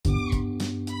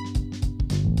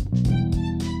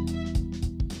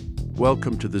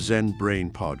Welcome to the Zen Brain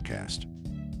Podcast.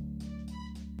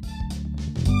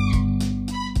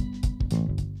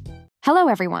 Hello,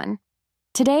 everyone.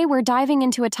 Today, we're diving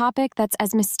into a topic that's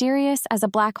as mysterious as a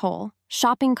black hole: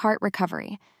 shopping cart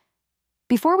recovery.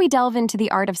 Before we delve into the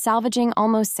art of salvaging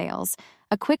almost sales,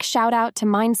 a quick shout out to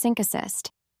MindSync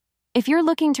Assist. If you're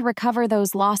looking to recover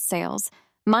those lost sales,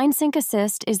 MindSync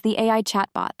Assist is the AI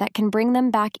chatbot that can bring them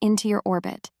back into your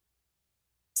orbit.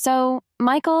 So,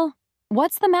 Michael,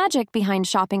 what's the magic behind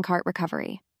shopping cart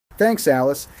recovery? Thanks,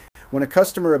 Alice. When a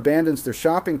customer abandons their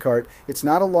shopping cart, it's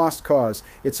not a lost cause.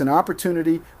 It's an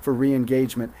opportunity for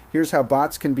re-engagement. Here's how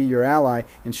bots can be your ally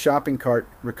in shopping cart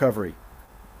recovery.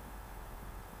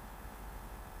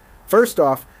 First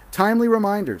off, timely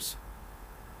reminders.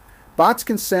 Bots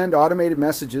can send automated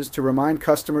messages to remind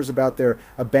customers about their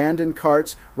abandoned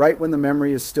carts right when the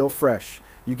memory is still fresh.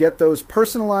 You get those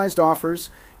personalized offers.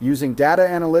 Using data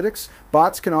analytics,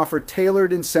 bots can offer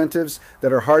tailored incentives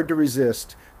that are hard to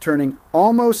resist, turning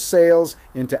almost sales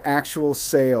into actual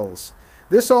sales.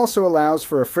 This also allows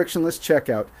for a frictionless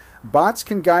checkout. Bots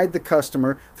can guide the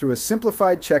customer through a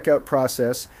simplified checkout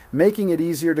process, making it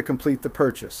easier to complete the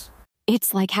purchase.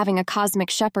 It's like having a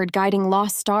cosmic shepherd guiding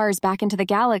lost stars back into the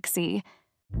galaxy.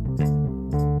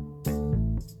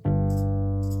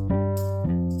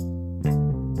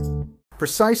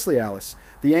 Precisely, Alice.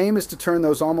 The aim is to turn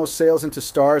those almost sales into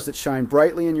stars that shine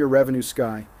brightly in your revenue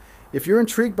sky. If you're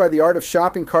intrigued by the art of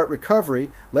shopping cart recovery,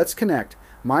 let's connect.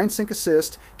 MindSync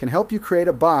Assist can help you create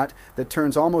a bot that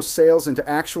turns almost sales into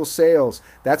actual sales.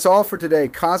 That's all for today,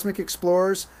 Cosmic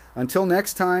Explorers. Until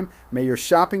next time, may your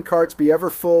shopping carts be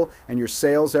ever full and your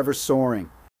sales ever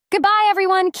soaring. Goodbye,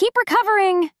 everyone. Keep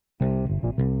recovering.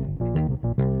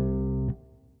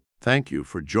 Thank you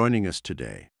for joining us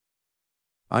today.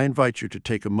 I invite you to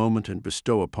take a moment and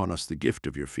bestow upon us the gift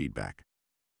of your feedback.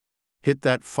 Hit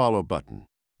that follow button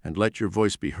and let your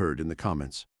voice be heard in the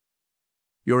comments.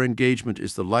 Your engagement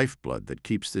is the lifeblood that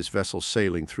keeps this vessel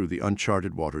sailing through the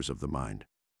uncharted waters of the mind.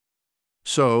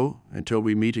 So, until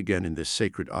we meet again in this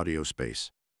sacred audio space,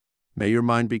 may your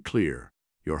mind be clear,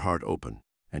 your heart open,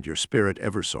 and your spirit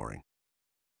ever soaring.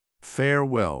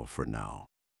 Farewell for now.